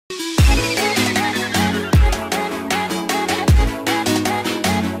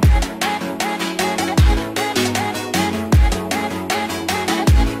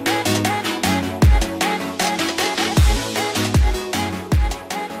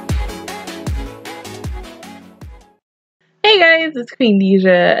guys, it's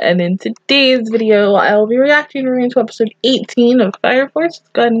Queendija, and in today's video, I will be reacting to episode 18 of Fire Force. Let's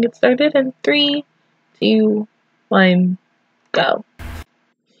go ahead and get started in 3, 2, 1, go.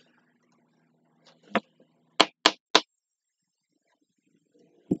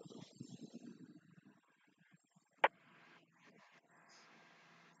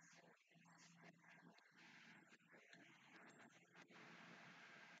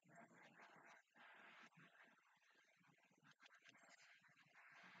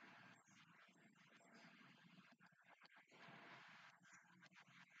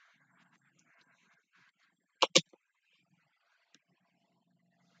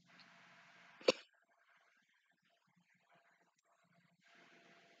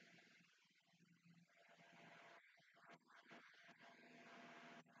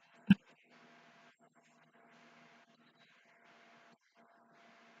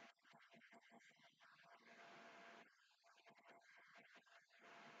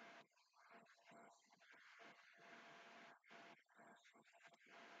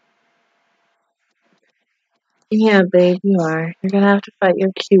 Yeah, babe, you are. You're gonna have to fight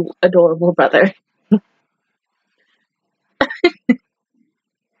your cute, adorable brother.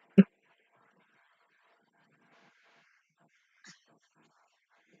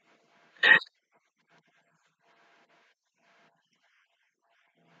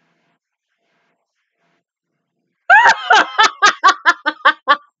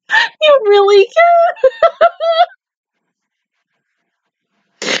 You really can?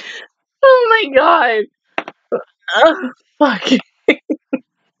 Oh my god. Oh, fuck.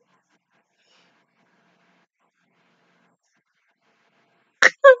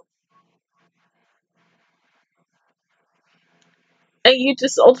 And you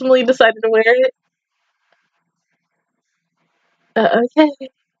just ultimately decided to wear it? Okay.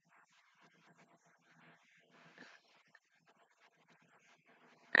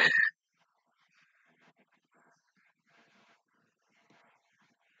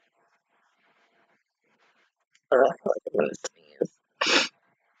 I feel like I'm gonna sneeze.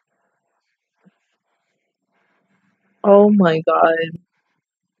 Oh my god.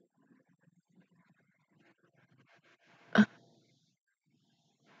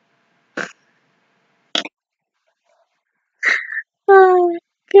 Oh,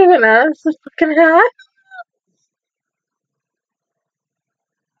 giving us a fucking hat.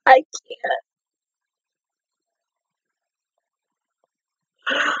 I can't.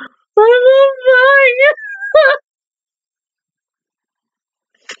 Oh my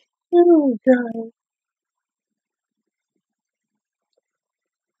oh god.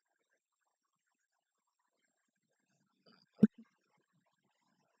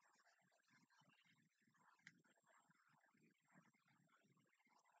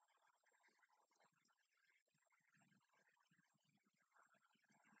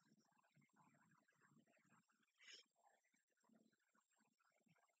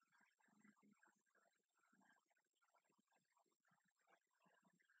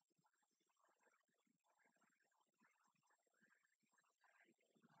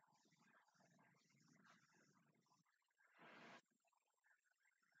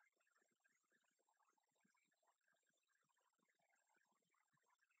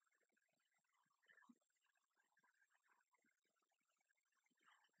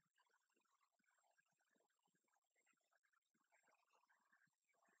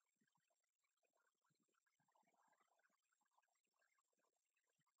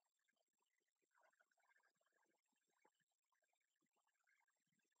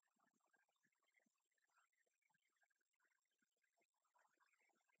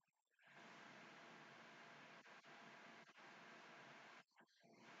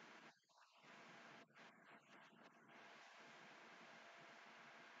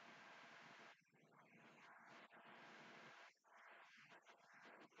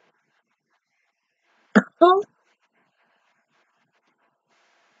 Oh,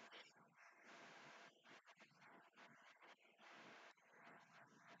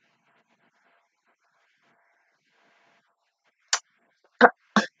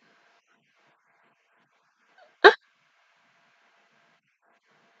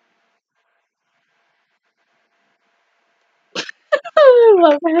 I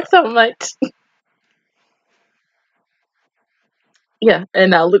love her so much. Yeah,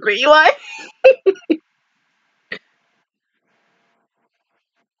 and now look where you are.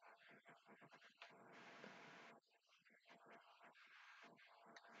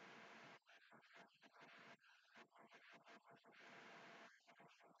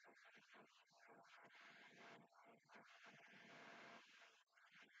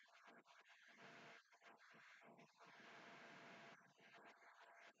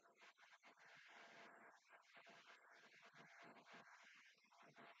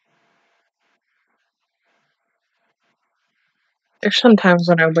 There's some times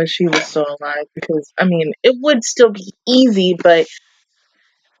when I wish he was still alive because, I mean, it would still be easy, but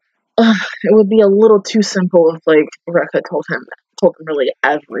it would be a little too simple if, like, Rekka told him really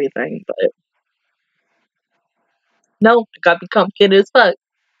everything, but no, it got to be complicated as fuck.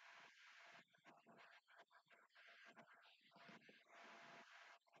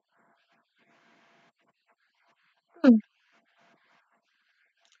 Hmm.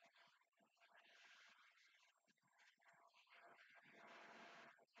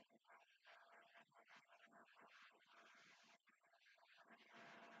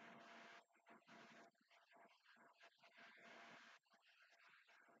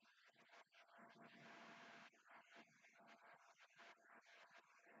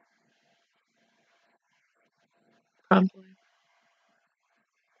 Probably.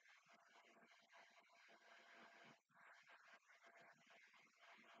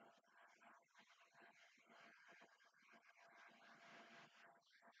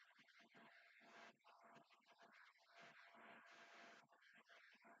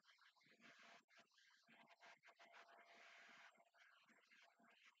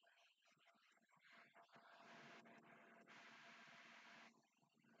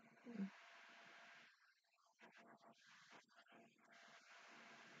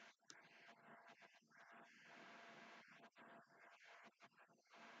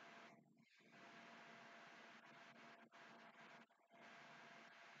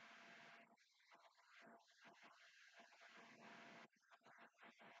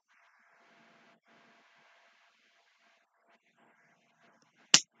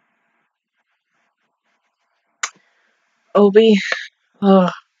 Obi.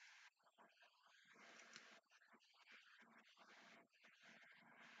 Ugh.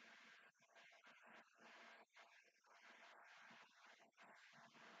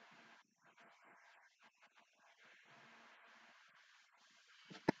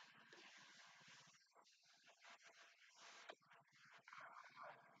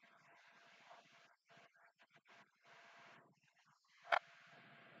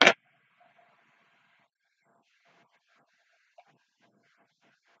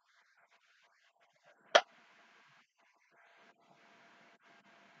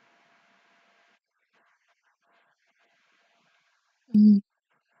 Mm.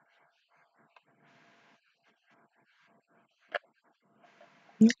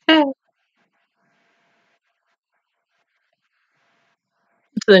 Okay.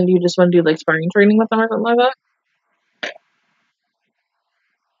 So then do you just want to do, like, sparring training with them or something like that?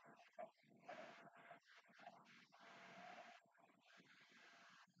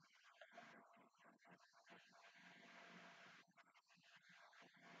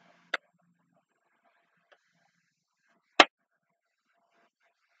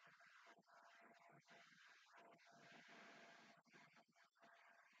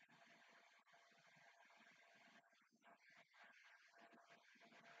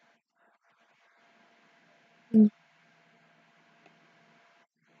 Mm.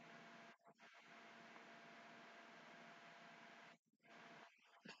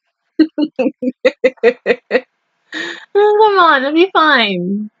 Oh, come on, it'll be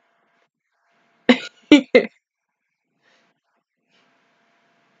fine.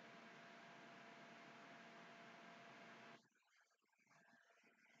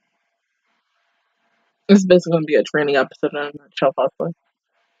 It's basically going to be a training episode in a nutshell, possibly.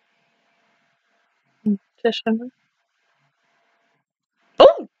 Tisha.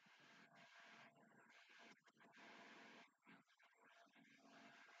 Oh!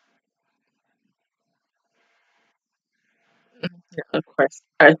 Yeah, of course.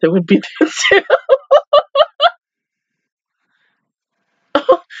 Arthur would be there too.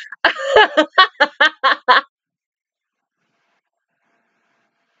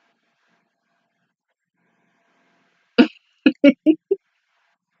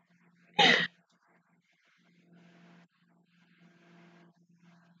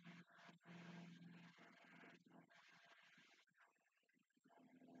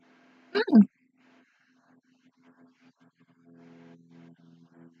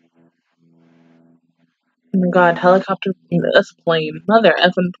 Oh my god, helicopter, that's a plane. Mother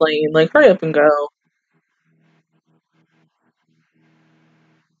effing plane. Like, hurry up and go.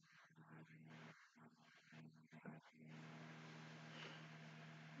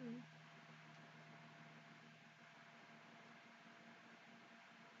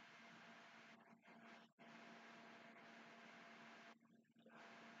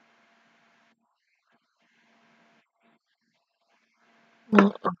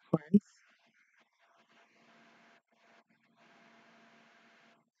 Well, of course.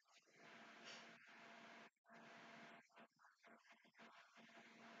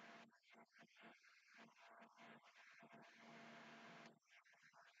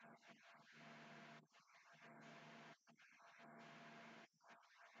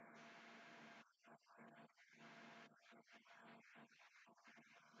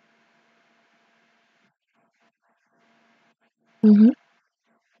 Mm-hmm.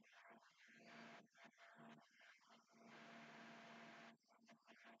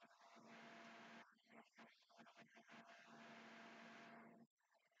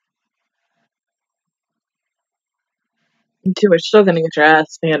 Too much. Still gonna get your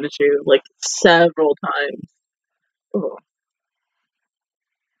ass handed to you like several times. Oh.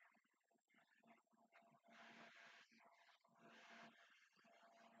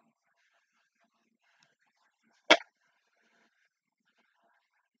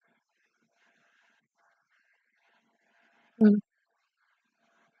 Mm.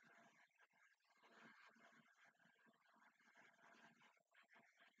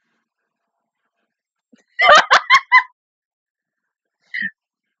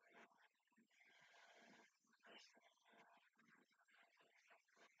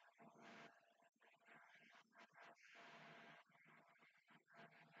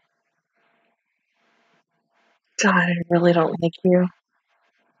 God, I really don't like you.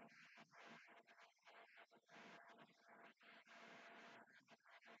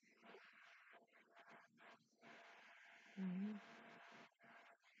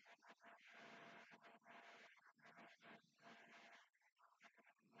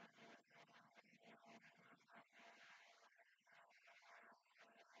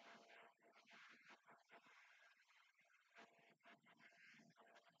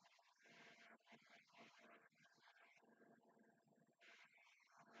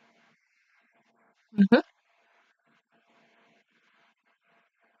 Mm-hmm.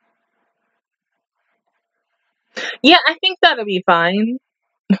 Yeah, I think that'll be fine.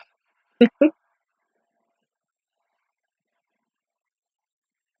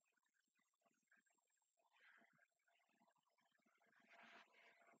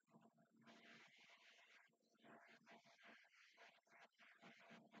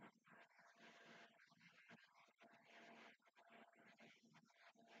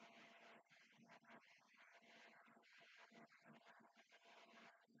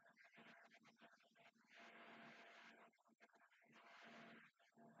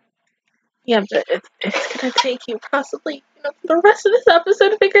 Yeah, but it's gonna take you possibly, the rest of this episode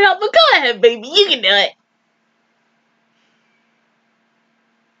to figure it out. But go ahead, baby, you can do it.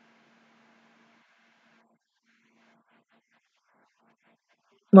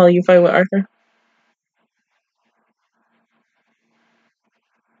 Well, you fight with Arthur.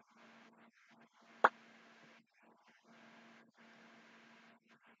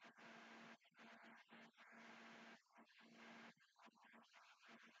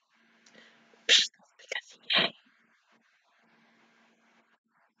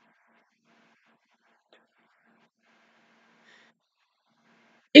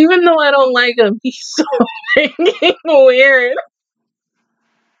 Even though I don't like him, he's so fucking weird.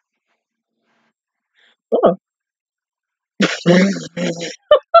 Oh.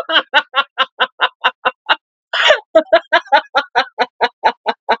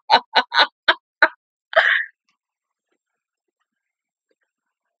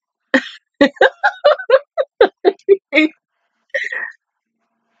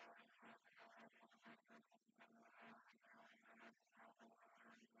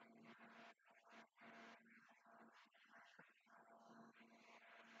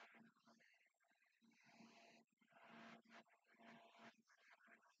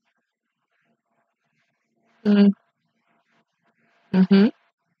 Mm. Mm-hmm.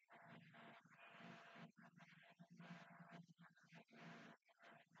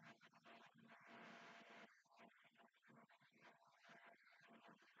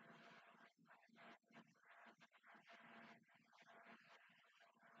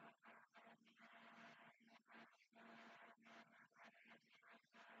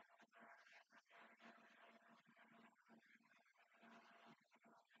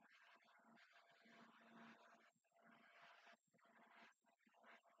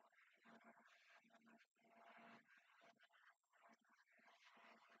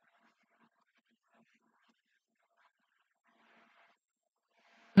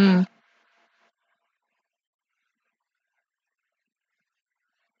 Mm.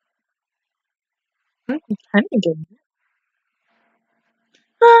 Mm, kind of good.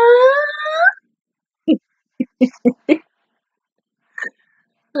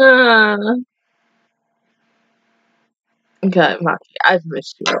 Ah. God, Maki, I've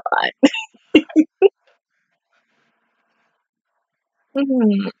missed you a lot.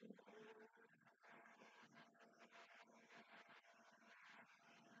 Mhm.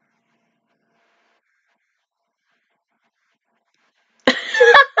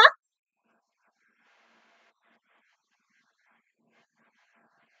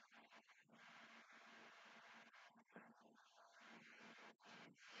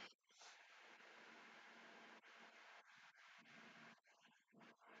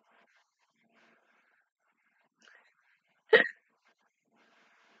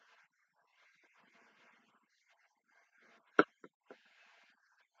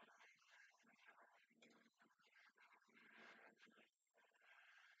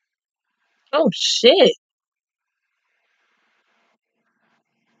 Oh shit.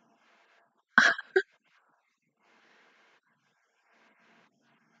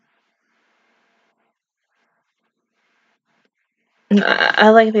 I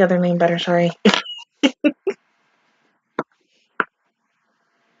like the other name better, sorry.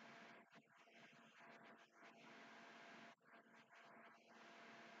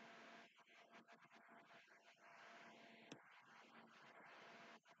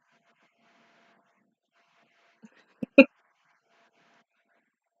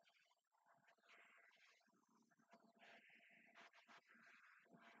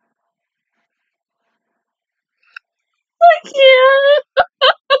 Yeah.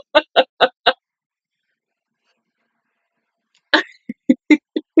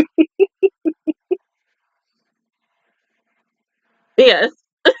 Yes.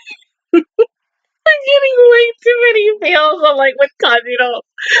 I'm getting way too many fails on like with Kanjiro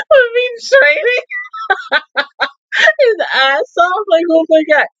of me training his ass off. Like, oh my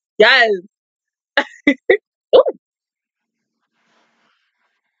god. Yes. Ooh.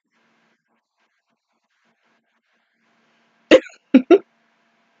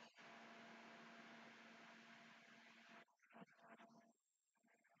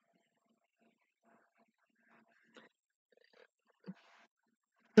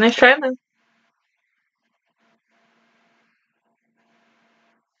 Nice try, man.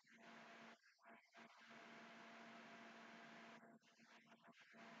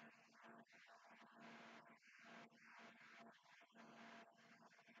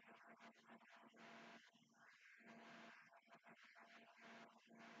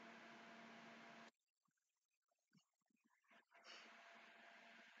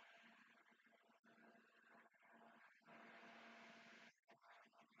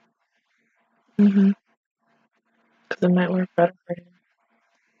 Mm-hmm. Because it might work better for him.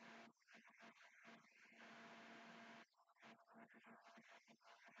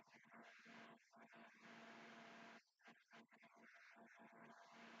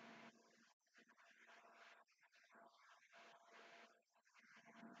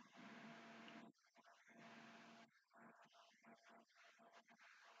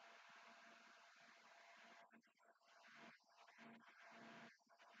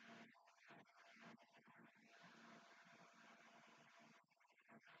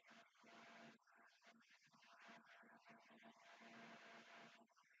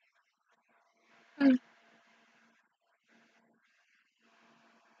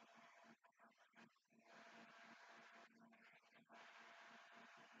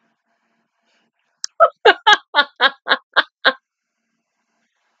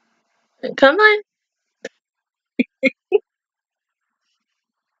 Come on.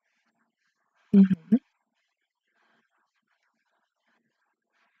 Mm-hmm.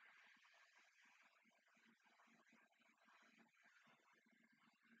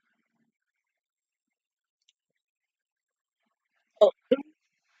 Oh.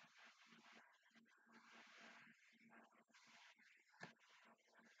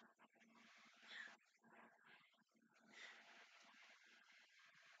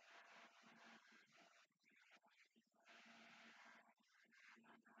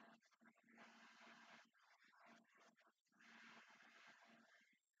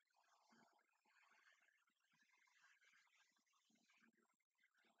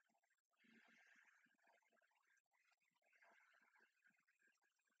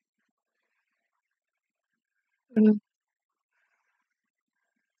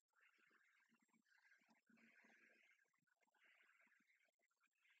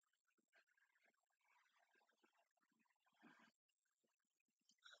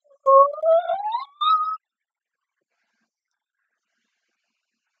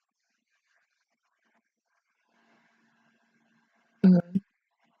 Mm-hmm.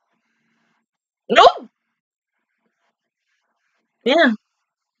 No. Yeah.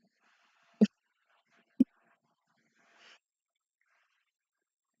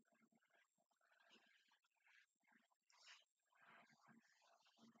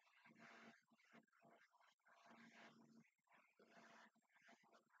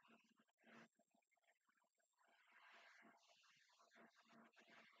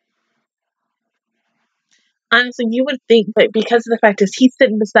 Honestly, you would think, but because of the fact is he's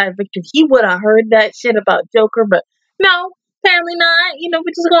sitting beside Victor, he would have heard that shit about Joker, but no, apparently not. You know,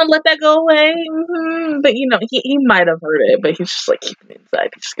 we're just gonna let that go away. But you know, he might have heard it, but he's just like keeping it inside.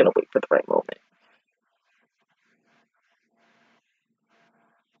 He's just gonna wait for the right moment.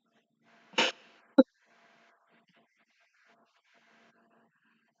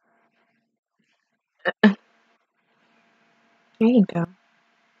 There you go.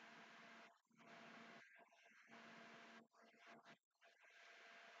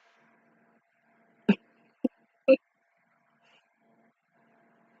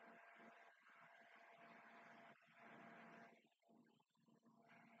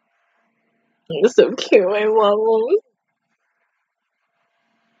 You're so cute. I love them.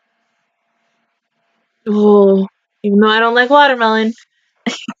 Oh, even though I don't like watermelon.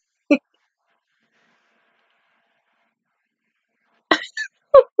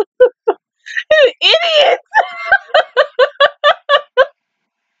 You idiot!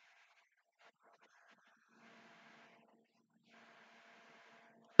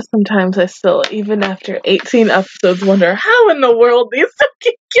 Sometimes I still, even after 18 episodes, wonder how in the world these two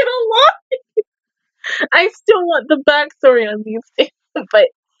can get along. I still want the backstory on these two, but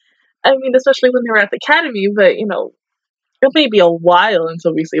I mean, especially when they were at the academy. But you know, it may be a while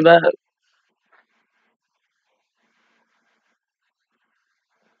until we see that.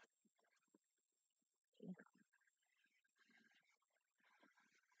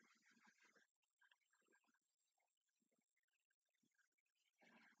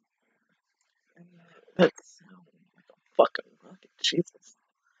 That's fucking rocket, Jesus.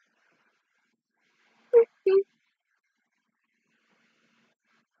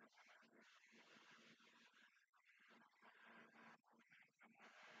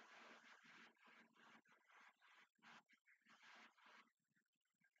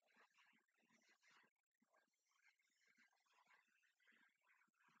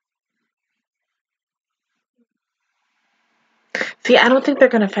 See, I don't think they're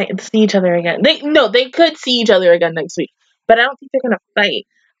gonna fight and see each other again. They could see each other again next week, but I don't think they're gonna fight.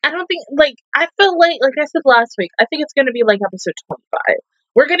 I don't think I feel like I said last week. I think it's gonna be like episode 25.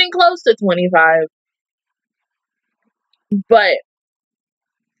 We're getting close to 25, but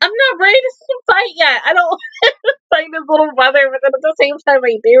I'm not ready to see him fight yet. I don't want to fight his little brother, but then at the same time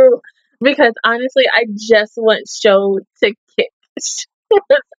I do. Because honestly, I just want Show to kick Show's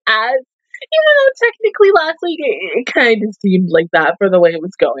ass. Even though technically last week it kind of seemed like that for the way it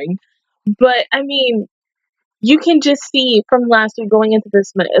was going. But I mean, you can just see from last week going into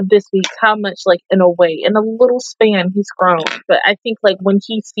this week how much like in a way in a little span he's grown. But I think like when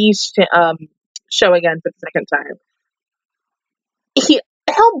he sees Show again for the second time,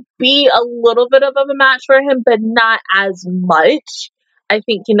 he'll be a little bit of a match for him, but not as much. I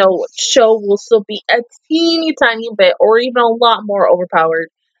think, Show will still be a teeny tiny bit or even a lot more overpowered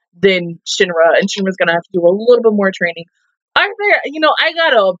than Shinra, and Shinra's gonna have to do a little bit more training. Arthur, I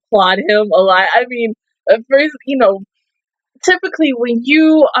gotta applaud him a lot. I mean, at first, typically when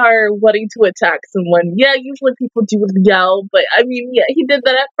you are wanting to attack someone, yeah, usually people do yell, but I mean, yeah, he did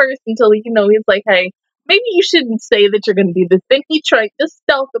that at first until, he's like, hey, maybe you shouldn't say that you're going to do this. Then he tried the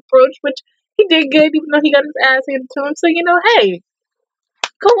stealth approach, which he did good, even though he got his ass handed to him. So, hey,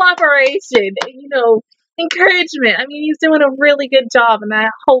 cooperation, encouragement. I mean, he's doing a really good job, and I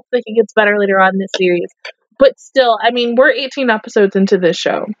hope that he gets better later on in this series. But still, I mean, we're 18 episodes into this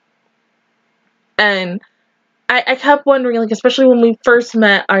show. And I kept wondering, like, especially when we first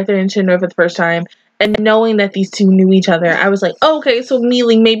met Arthur and Shinra for the first time, and knowing that these two knew each other, I was like, oh, okay, so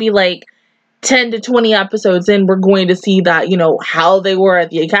maybe like 10 to 20 episodes in, we're going to see that, how they were at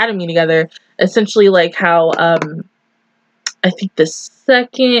the academy together. Essentially, like how, I think the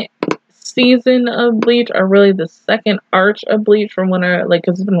second season of Bleach, or really the second arch of Bleach from when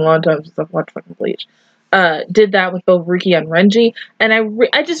because it's been a long time since I've watched fucking Bleach, did that with both Ruki and Renji, and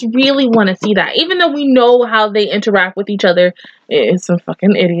I just really want to see that, even though we know how they interact with each other. It's some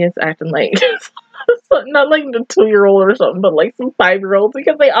fucking idiots acting like not like the 2-year-old or something, but like some 5-year-olds,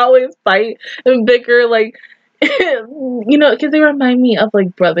 because they always fight and bicker, like because they remind me of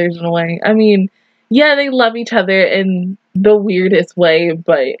like brothers in a way. I mean, yeah, they love each other in the weirdest way,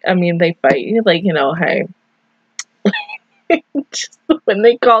 but I mean, they fight, like, hey. Just when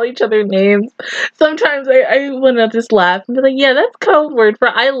they call each other names, sometimes I want to just laugh and be like, yeah, that's code word for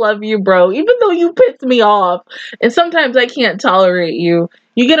I love you, bro, even though you piss me off, and sometimes I can't tolerate you.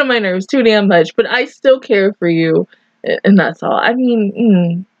 You get on my nerves too damn much, but I still care for you, and that's all. I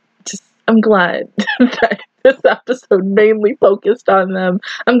mean, I'm glad that this episode mainly focused on them.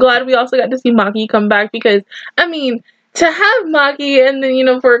 I'm glad we also got to see Maki come back, because, I mean, to have Maki and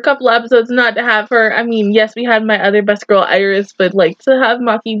then, for a couple episodes not to have her, I mean, yes, we had my other best girl, Iris, but, like, to have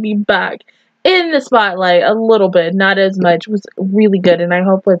Maki be back in the spotlight a little bit, not as much, was really good, and I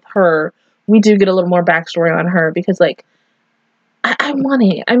hope with her, we do get a little more backstory on her, because, like, I want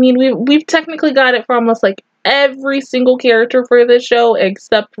it. I mean, we've technically got it for almost, like, every single character for this show,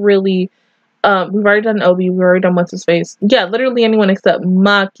 except really, we've already done Obi, we've already done What's-His-Face. Yeah, literally anyone except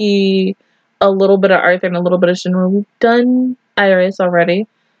Maki, a little bit of Arthur, and a little bit of Shinra. We've done Iris already.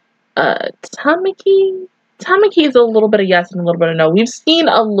 Tamaki is a little bit of yes and a little bit of no. We've seen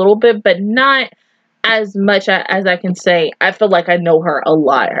a little bit, but not as much as I can say. I feel like I know her a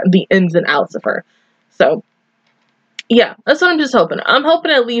lot, the ins and outs of her. So, Yeah, that's what I'm just hoping. I'm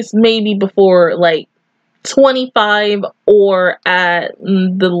hoping at least maybe before, like, 25, or at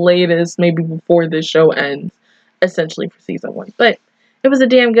the latest, maybe before this show ends, essentially, for season 1. But it was a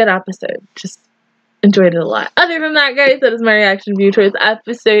damn good episode. Just enjoyed it a lot. Other than that, guys, that is my reaction view towards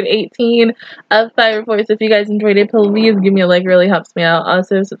episode 18 of Fire Force. If you guys enjoyed it, please give me a like. It really helps me out.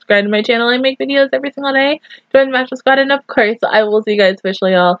 Also, subscribe to my channel. I make videos every single day. Join the Master Squad, and of course, I will see you guys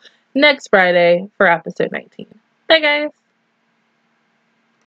officially all next Friday for episode 19. Bye, guys.